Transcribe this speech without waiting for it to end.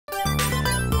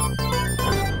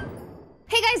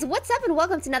guys, what's up and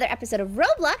welcome to another episode of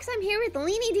Roblox. I'm here with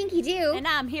Leanie Dinky Doo. And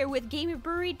I'm here with Gamer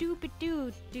Burry Doop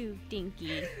Doo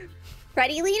Dinky.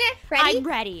 Ready, Lena? Ready? I'm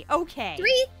ready. Okay.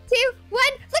 3, 2, 1. Look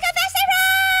how fast I run!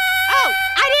 Oh,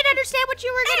 I didn't understand what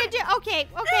you were gonna do. Okay,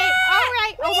 all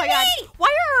right. Oh my God. Why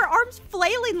are our arms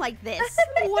flailing like this?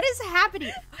 What is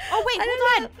happening? Oh wait,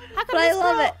 hold on. How come this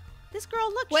girl? This girl,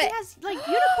 look, she has like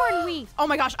unicorn wings. Oh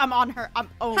my gosh, I'm on her. How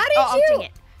did you? Dang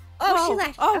it. Oh, she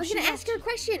left. Oh, I was gonna ask her a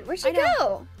question. Where'd she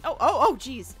go? Oh,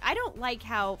 geez. I don't like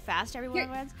how fast everyone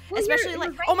runs. Especially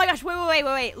like, oh my gosh,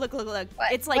 wait. Look. What?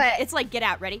 It's like get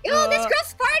out, ready? Oh, this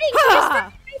girl's farting. She just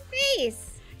farted in my face.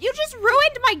 You just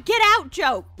ruined my get out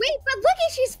joke. Wait, but look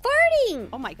at she's farting.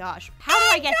 Oh my gosh. How do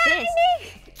I get this?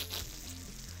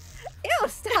 Ew,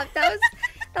 stop. That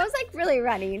was like really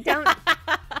runny. Don't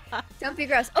be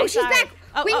gross. Oh, she's back.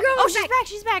 Wing girl oh,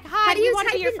 she's back. Hi, how do you want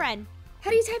to be your in, friend. How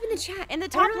do you type in the chat? In the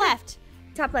top left.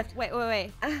 Top left. Wait.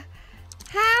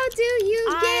 How do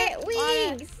you get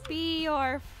wings? Be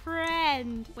your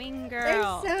friend, wing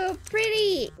girl. They're so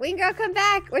pretty. Wing girl, come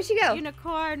back. Where'd she go?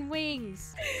 Unicorn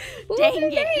wings. Ooh,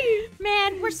 dang it.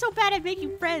 Man, we're so bad at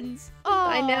making friends. Oh,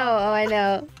 I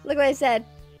know. Look what I said.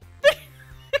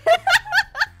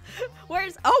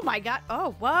 Oh my God.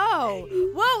 Oh, whoa.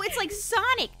 Whoa, it's like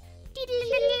Sonic.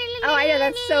 Oh, I know.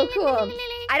 That's so cool.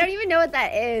 I don't even know what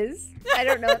that is. I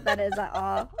don't know what that is at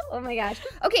all. Oh my gosh.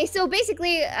 Okay, so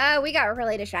basically, we got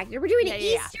really distracted. We're doing an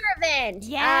Easter event.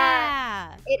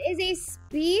 Yeah. It is a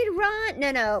speed run.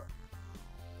 No.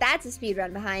 That's a speed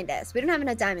run behind us. We don't have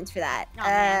enough diamonds for that.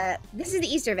 Oh, this is the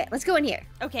Easter event. Let's go in here.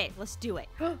 Okay, let's do it.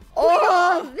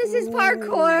 Oh, this is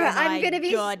parkour. I'm gonna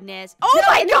be. Goodness. Oh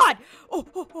my God.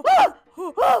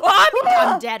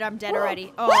 I'm dead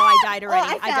already. Oh, I died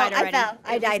already. I died already.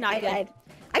 I died.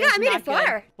 I made it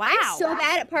far. Wow. I'm so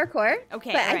bad at parkour.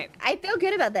 Okay, but all right. I feel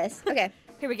good about this. Okay.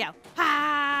 Here we go.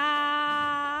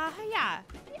 Yeah.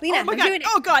 Lena, oh my God.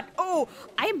 Oh God. Oh,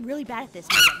 I am really bad at this,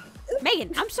 Megan.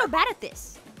 Megan, I'm so bad at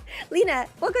this. Lena,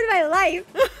 welcome to my life.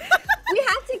 We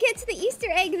have to get to the Easter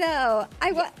egg, though.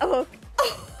 Oh,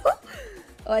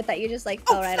 I thought you just like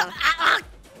fell right off. I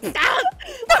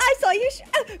saw you.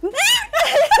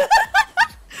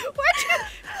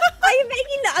 I am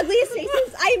making the ugliest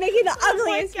faces. I am making the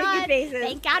ugliest freaking faces.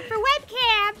 Thank God for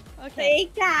webcam. Okay.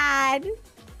 Thank God.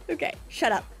 Okay,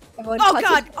 shut up. Oh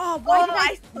God. Oh,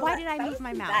 why did I move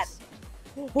my mouse?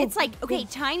 It's like, okay,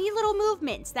 tiny little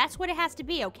movements. That's what it has to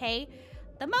be, okay?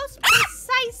 The most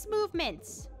precise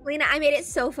movements. Lena, I made it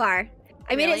so far.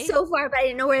 I made it so far, but I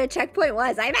didn't know where the checkpoint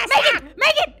was. I messed up.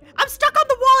 Megan! I'm stuck on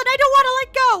the wall and I don't want to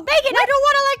let go. Megan, I don't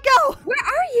want to let go. Where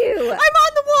are you? I'm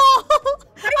on the wall.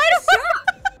 I don't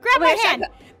stop. Grab my hand.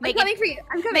 I'm coming for you.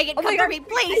 I'm coming. Megan, come for me,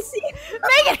 please.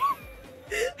 Megan!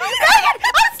 Megan,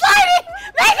 I'm sliding!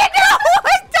 Megan, no!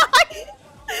 I'm dying!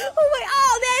 Oh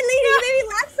man, Lena, you made me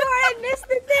laugh so hard I missed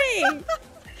the thing.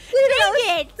 Lena, that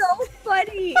was so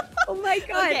funny. Oh my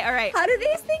God. Okay, all right. How do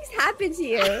these things happen to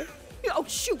you? Oh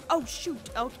shoot.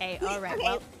 Okay, all right. Okay.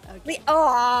 Well, okay.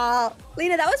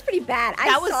 Lena, that was pretty bad.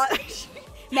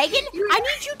 Megan, I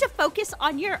need you to focus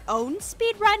on your own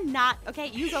speed run, not okay.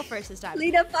 You go first this time.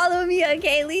 Lena, follow me,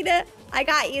 okay, Lena. I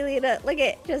got you, Lena. Look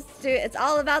at, just do it. It's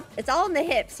all in the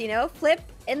hips, you know. Flip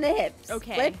in the hips.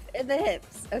 Okay. Flip in the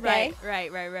hips. Okay.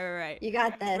 Right. You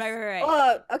got this. Right.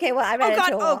 Oh, okay. Well, I ran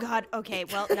into a wall. Oh God. Okay.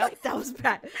 Well, no, that was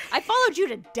bad. I followed you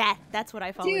to death. That's what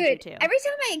I followed you to. Every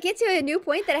time I get to a new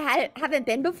point that I haven't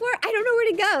been before, I don't know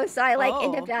where to go. So I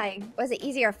end up dying. Was it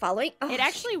easier following? Oh, it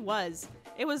actually was.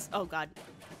 It was. Oh God.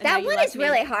 And that one is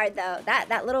really hard though.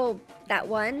 That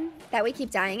one that we keep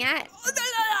dying at.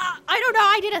 I don't know.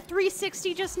 I did a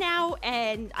 360 just now,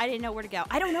 and I didn't know where to go.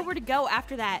 I don't know where to go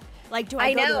after that. Like, do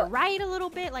I go to the right a little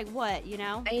bit? Like, what, you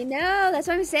know? I know. That's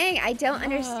what I'm saying. I don't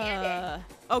understand it.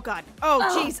 Oh, God. Oh,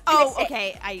 jeez. Oh,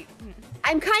 okay.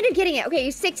 I'm kind of getting it. Okay,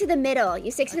 you stick to the middle.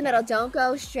 Don't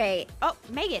go straight. Oh,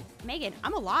 Megan,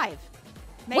 I'm alive.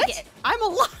 What? Megan, I'm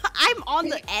alive. I'm on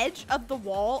the edge of the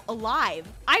wall alive.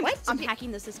 I'm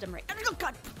hacking the system right. Oh,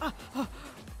 God.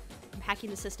 I'm hacking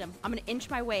the system. I'm going to inch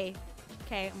my way.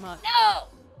 Okay, I'm up. No!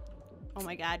 Oh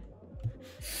my God.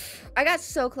 I got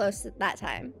so close that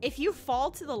time. If you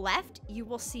fall to the left, you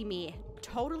will see me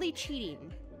totally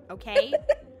cheating, okay?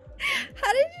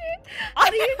 How do you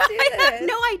do this? I have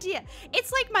no idea.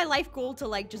 It's like my life goal to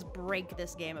like just break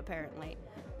this game apparently.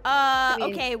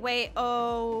 Okay, wait.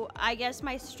 Oh, I guess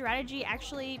my strategy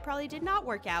actually probably did not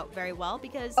work out very well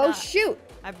because shoot.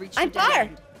 I've reached I'm a dead far.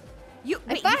 end.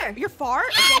 I'm far. You're far?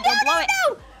 Okay, don't blow it.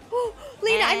 No! Oh,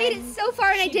 Lena, I made it so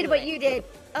far and I did what you did.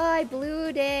 Oh, I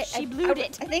blued it. She blued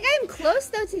it. I think I'm close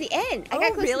though to the end. I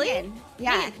got close to the end.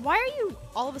 Yeah. Man, why are you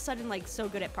all of a sudden like so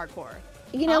good at parkour?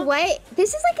 You know what?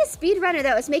 This is like a speedrunner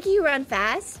though. It's making you run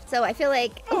fast. So I feel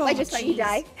like I just saw you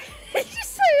die. I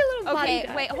just saw your little body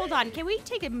die. Wait, hold on. Can we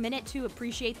take a minute to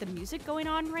appreciate the music going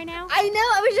on right now? I know.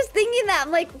 I was just thinking that.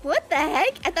 I'm like, what the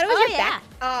heck? I thought it was your back.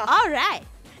 All right.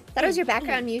 I thought it was your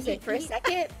background music for a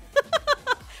second.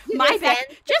 My bad.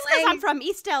 Just because I'm from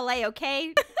East LA,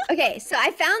 okay? Okay, so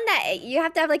I found that you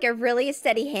have to have like a really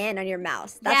steady hand on your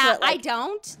mouse. That's yeah, what, like, I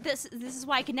don't. This is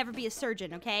why I can never be a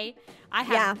surgeon, okay? I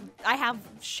have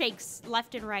shakes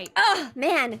left and right. Oh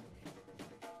man,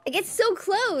 it gets so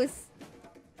close,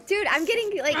 dude. I'm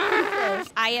getting like pretty close.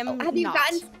 I am. Have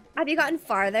you gotten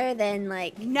farther than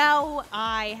like? No,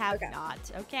 I have not.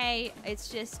 Okay,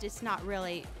 it's not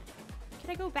really. Can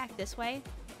I go back this way?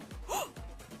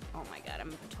 Oh my god,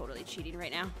 I'm totally cheating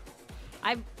right now.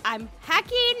 I'm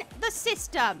hacking the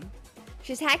system.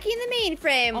 She's hacking the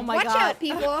mainframe. Oh my god. Watch out,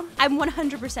 people. I'm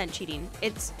 100% cheating.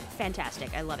 It's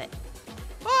fantastic. I love it.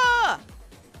 Ah!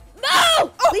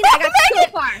 No! Oh, Lena, I got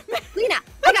so far. Lena,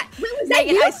 I got. Wait, was that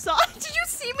Megan, you? I saw. Did you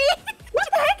see me? What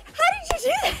the heck? How did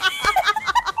you do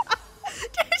that?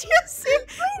 Did you see?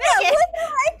 Lena, what the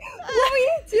heck? What were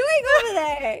you doing over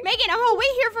there? Megan, I'm gonna wait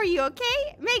here for you,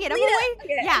 okay? Megan, I'm gonna wait.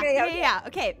 Okay, yeah.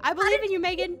 Okay, I believe in you,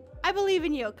 Megan. I believe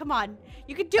in you. Come on,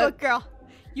 you can do it, girl.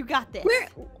 You got this.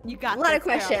 You got this. A lot of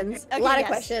questions. Okay, a lot of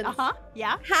questions.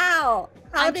 Yeah. How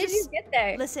did you get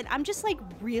there? Listen, I'm just like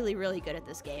really, really good at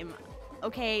this game.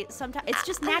 Okay, sometimes it's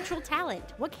just natural talent.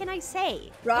 What can I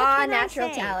say? Raw natural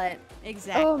talent.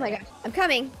 Exactly. Oh my gosh, I'm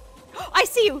coming. I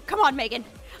see you. Come on, Megan.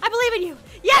 I believe in you.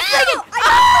 Yes, Ow! Megan.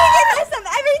 I mess up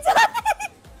every time.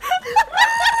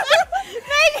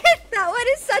 Megan, that one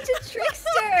is such a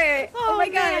trickster. Oh my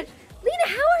gosh. Lena,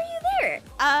 how are you there?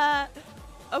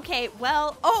 Okay,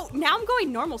 well, now I'm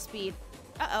going normal speed.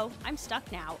 Uh-oh, I'm stuck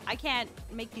now. I can't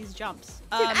make these jumps.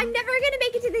 Dude, I'm never gonna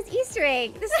make it to this Easter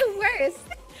egg. This is the worst.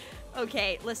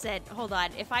 Okay, listen, hold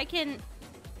on. If I can...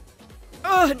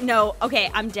 Oh, no.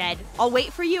 Okay, I'm dead. I'll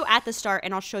wait for you at the start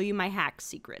and I'll show you my hack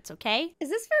secrets, okay? Is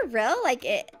this for real? Like,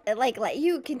 it like let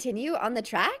you continue on the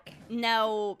track?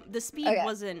 No, the speed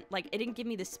wasn't, like, it didn't give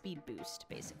me the speed boost,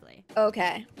 basically.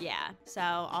 Okay. Yeah, so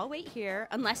I'll wait here.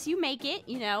 Unless you make it,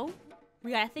 you know.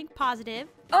 We gotta think positive.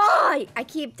 Oh, I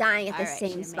keep dying at the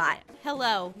same spot.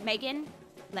 Hello, Megan.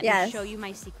 Let me show you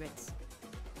my secrets.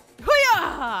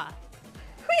 Hoo-yah!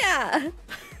 Hoo-yah!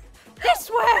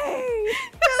 This way!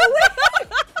 No way!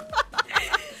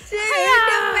 Dude,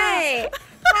 no way!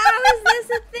 How is this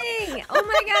a thing? Oh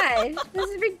my gosh, this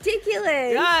is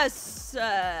ridiculous. Yes!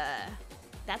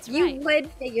 That's right. You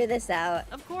would figure this out.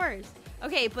 Of course.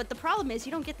 Okay, but the problem is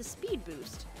you don't get the speed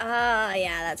boost.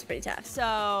 Yeah, that's pretty tough.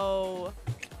 So,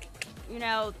 you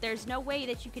know, there's no way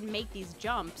that you can make these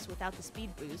jumps without the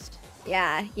speed boost.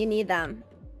 Yeah, you need them.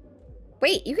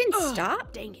 Wait, you can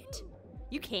stop? Dang it.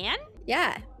 You can?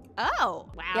 Yeah. Oh,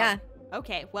 wow. Yeah.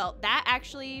 Okay, well, that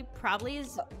actually probably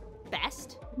is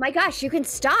best. Oh my gosh, you can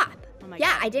stop. Oh my God.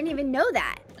 God. I didn't even know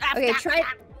that. Okay, try it.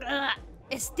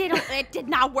 It did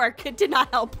not work. It did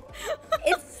not help.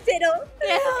 It's stiddle.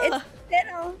 It's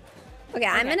stiddle. Okay,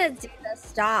 I'm gonna do the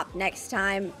stop next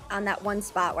time on that one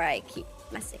spot where I keep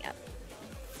messing up.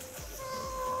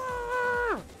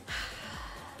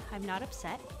 I'm not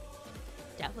upset.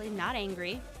 Definitely not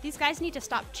angry. These guys need to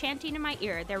stop chanting in my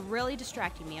ear. They're really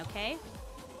distracting me, okay?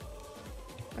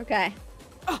 Okay.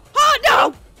 Oh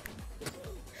no!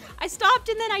 I stopped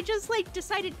and then I just like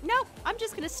decided, nope, I'm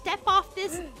just gonna step off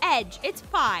this edge. It's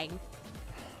fine.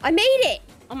 I made it!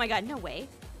 Oh my god, no way.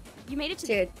 You made it to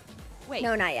Dude. Wait.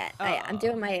 No, not yet. I'm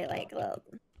doing my like little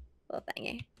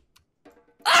thingy.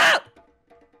 Oh!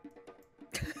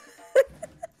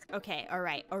 Okay, all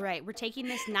right. We're taking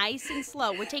this nice and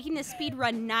slow. We're taking this speed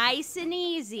run nice and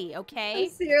easy, okay? I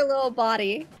see your little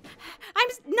body. I'm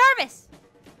nervous.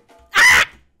 Ah!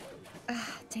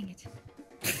 Oh, dang it.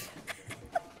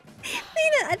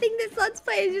 Lena, I think this Let's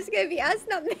Play is just gonna be us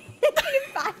not making it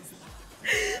fast.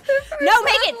 No,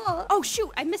 Megan! Oh,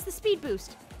 shoot, I missed the speed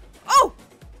boost. Oh!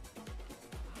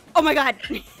 Oh my god.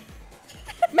 Megan!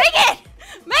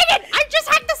 Megan, I just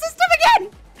hacked the system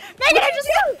again! Megan,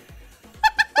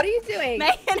 What are you doing?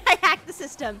 Megan, I hacked the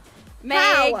system.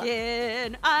 How?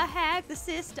 Megan, I hacked the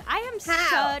system. I am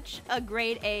such a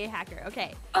grade A hacker.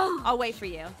 Okay, I'll wait for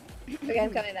you. Okay,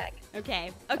 I'm coming back.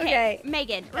 Okay.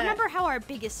 Megan, remember how our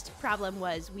biggest problem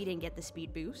was we didn't get the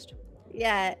speed boost?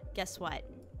 Yeah. Guess what?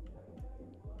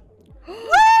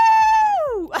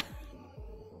 Woo!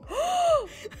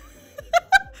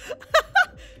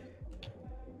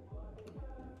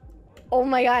 Oh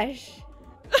my gosh.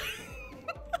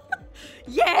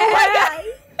 Yeah!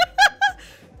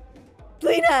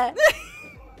 Lena.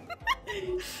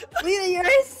 Lena,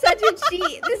 you're such a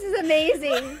cheat. This is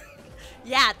amazing.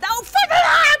 Yeah. Oh, fuck it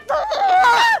up!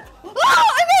 Oh,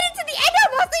 I made it to the end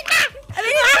almost.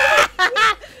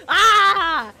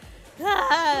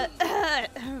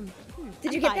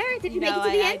 Did you get there? Did you make it to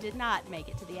the end? I did not make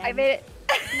it to the end. I made it.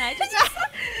 No, I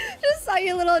just saw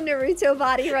your little Naruto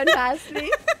body run past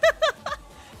me.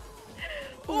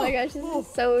 Oh my gosh, this is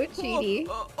so cheaty.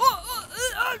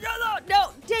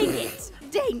 No, dang it.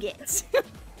 Dang it.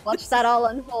 Watch that all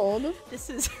unfold. This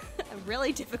is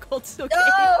really difficult. Okay.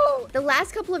 No! The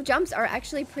last couple of jumps are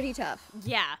actually pretty tough.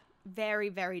 Yeah, very,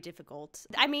 very difficult.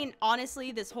 I mean,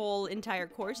 honestly, this whole entire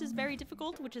course is very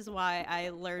difficult, which is why I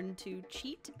learned to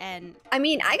cheat and... I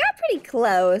mean, I got pretty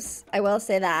close. I will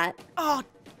say that. Oh,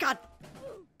 God.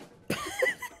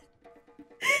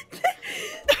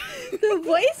 The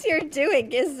voice you're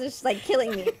doing is just like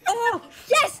killing me. Oh,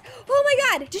 yes! Oh my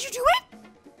God! Did you do it?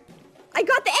 I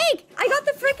got the egg! I got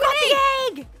the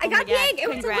freaking egg! I got the egg! It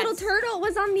was a little turtle. It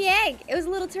was on the egg. It was a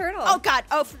little turtle. Oh God!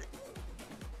 Oh.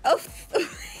 Oh.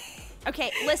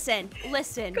 Okay, listen.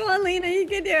 Come on, Lena, you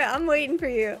can do it. I'm waiting for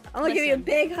you. I'm gonna give you a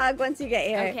big hug once you get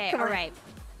here. Okay, all right.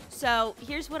 So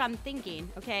here's what I'm thinking.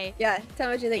 Okay. Yeah. Tell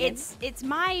me what you're thinking. It's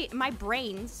my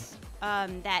brains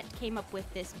that came up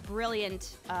with this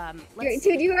brilliant.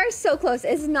 Dude, you are so close.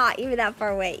 It's not even that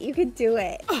far away. You could do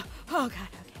it. Oh God.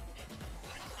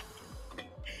 Okay.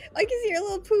 I can see your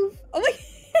little poof. Oh my.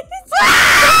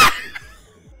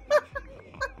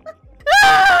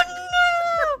 Oh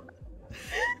no!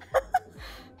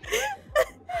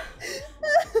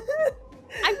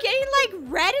 I'm getting like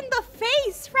red in the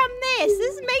face from this.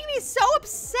 This is making me so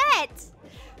upset.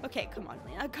 Okay, come on,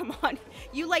 Lena. Come on.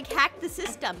 You like hacked the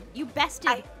system. You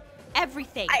bested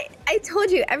everything. I told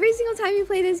you every single time you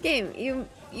play this game, you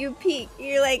peek.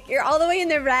 You're all the way in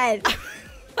the red.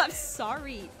 I'm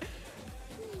sorry.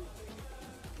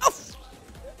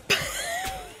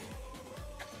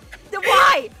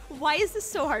 Why? Why is this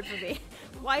so hard for me?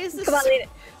 Why is this? Come on, Lena.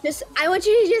 I want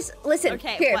you to just listen.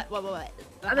 Okay. Here. What?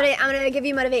 I'm gonna give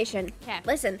you motivation. Okay.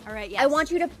 Listen. All right. Yes. I want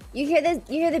you to. You hear this?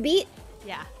 You hear the beat?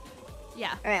 Yeah.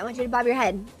 Yeah. All right. I want you to bob your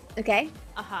head. Okay.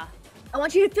 Uh-huh. I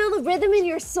want you to feel the rhythm in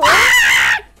your soul.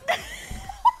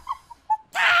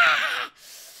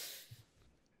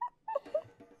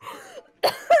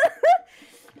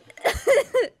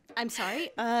 I'm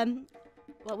sorry.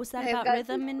 What was that about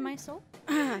rhythm in my soul?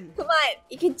 Come on,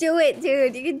 you can do it,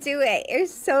 dude. You can do it. You're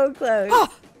so close. Oh!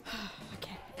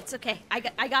 Okay, it's okay. I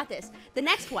got this. The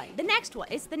next one.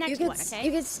 It's the next one. Okay.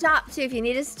 You can stop too if you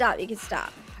need to stop. You can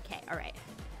stop. Okay. All right.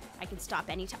 I can stop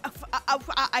anytime.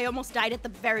 I almost died at the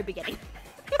very beginning.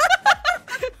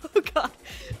 Oh God.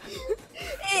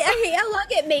 I hate how long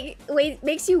it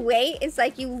makes you wait. It's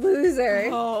like you loser.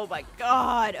 Oh my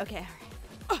God. Okay.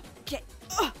 All right. Okay.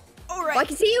 All right. Oh, I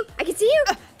can see you.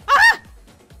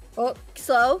 Oh,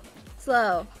 slow.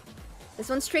 This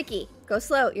one's tricky. Go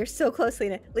slow. You're so close,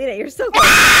 Lena. Lena, you're so close.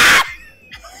 Oh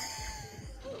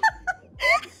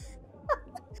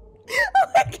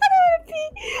my God, I'm gonna pee.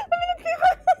 Lena,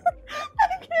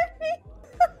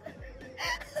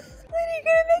 you're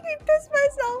gonna make me piss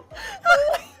myself.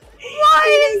 Why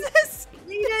is this?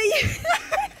 Lena,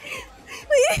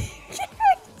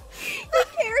 your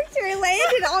character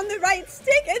landed on the right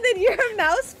stick, and then your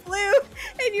mouse flew,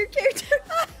 and your character.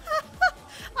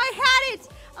 I had it.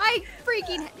 I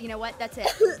freaking. You know what? That's it.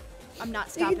 I'm not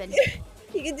stopping.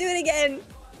 You can do it again.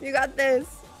 You got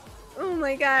this. Oh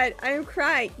my God, I'm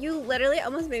crying. You literally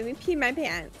almost made me pee my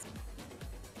pants.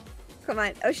 Come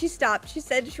on. Oh, she stopped. She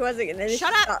said she wasn't gonna.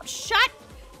 Shut up. Shut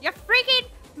your freaking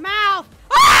mouth.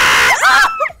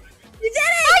 Oh! You did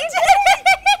it! I did it!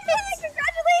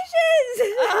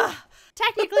 Congratulations!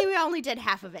 Technically, we only did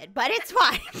half of it, but it's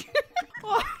fine.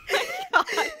 Oh my God.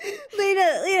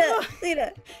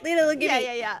 Lena, look at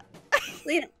me. Yeah.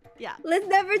 Lena. Yeah. Let's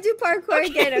never do parkour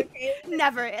again, okay?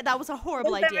 Never. That was a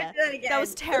horrible idea. Never do that again. That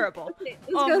was terrible. Okay,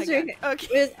 let's go straight.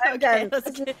 Okay. I'm done.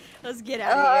 Let's get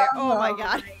out of here. Oh my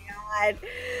God.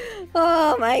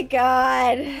 Oh my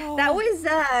God. Oh. That was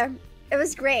it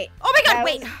was great. Oh my God. That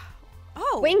Wait.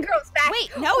 Oh. Wing Girl's back.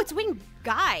 Wait. No, it's Wing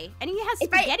Guy, and he has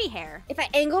spaghetti hair. If I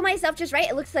angle myself just right,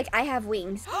 it looks like I have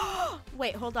wings.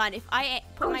 Wait. Hold on. If I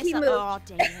put he myself. moved. Oh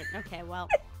dang it. Okay. Well.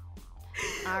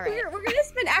 All right. We're gonna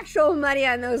spend actual money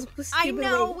on those stupid I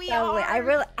know wings. we are. I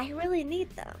really need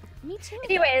them. Me too.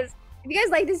 Anyways, If you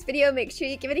guys like this video, make sure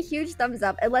you give it a huge thumbs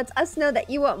up. It lets us know that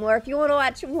you want more. If you want to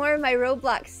watch more of my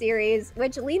Roblox series,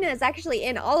 which Lena is actually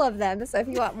in all of them, so if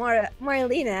you want more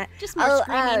Lena. Just more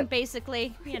screaming,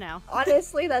 basically, you know.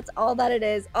 Honestly, that's all that it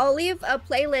is. I'll leave a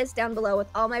playlist down below with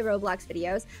all my Roblox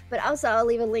videos, but also I'll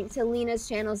leave a link to Lena's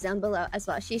channels down below as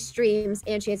well. She streams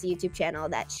and she has a YouTube channel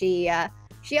that she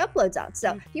uploads on.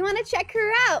 So if you want to check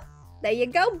her out, there you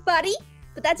go, buddy.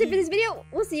 But that's it for this video.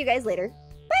 We'll see you guys later.